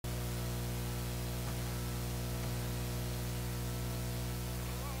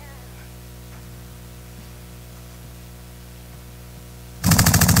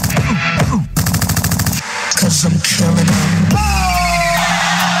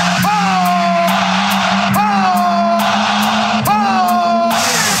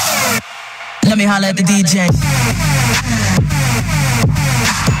holler at the DJ.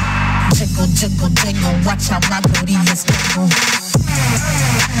 Jiggle, jiggle, jingle, watch how my booty is jingle.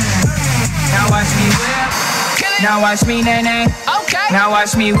 Now watch me whip. Now watch me nay-nay. Okay. Now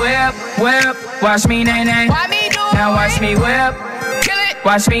watch me whip, whip. Watch me nay-nay. Why me do it? Now watch me whip. Kill it.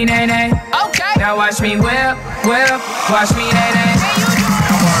 Watch me nay-nay. Okay. Now watch me whip, whip. Watch me nay-nay.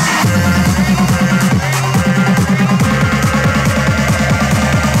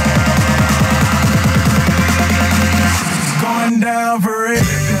 Going down for it.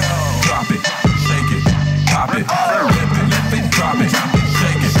 Drop it, shake it, pop it, flip it, drop it,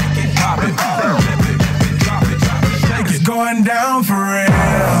 shake it, pop it, flip it, drop it, shake it. It's going down for real.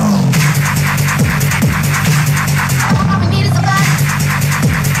 All we need is a body.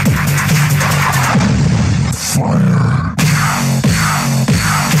 Fire.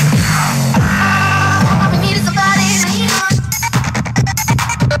 All we need is a body.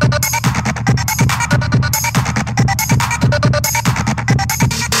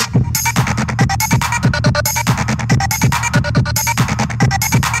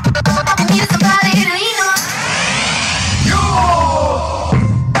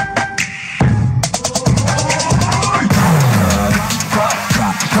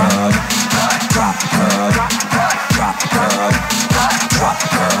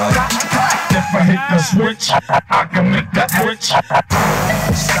 Switch, I can make that switch.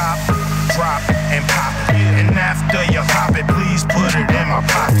 Stop, drop, and pop it. And after you pop it, please put it in my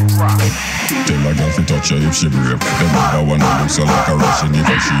pocket. Drop it. Tell a girl to touch her if she brave. The mother one that looks like a rush in the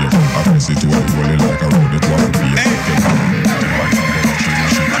shave. I press it to her rolling like a road it want to be.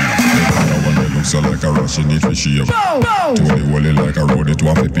 So like a rush in it for shave. To the wally like a road it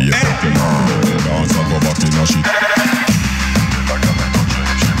want to be. Dance and go back in a shave.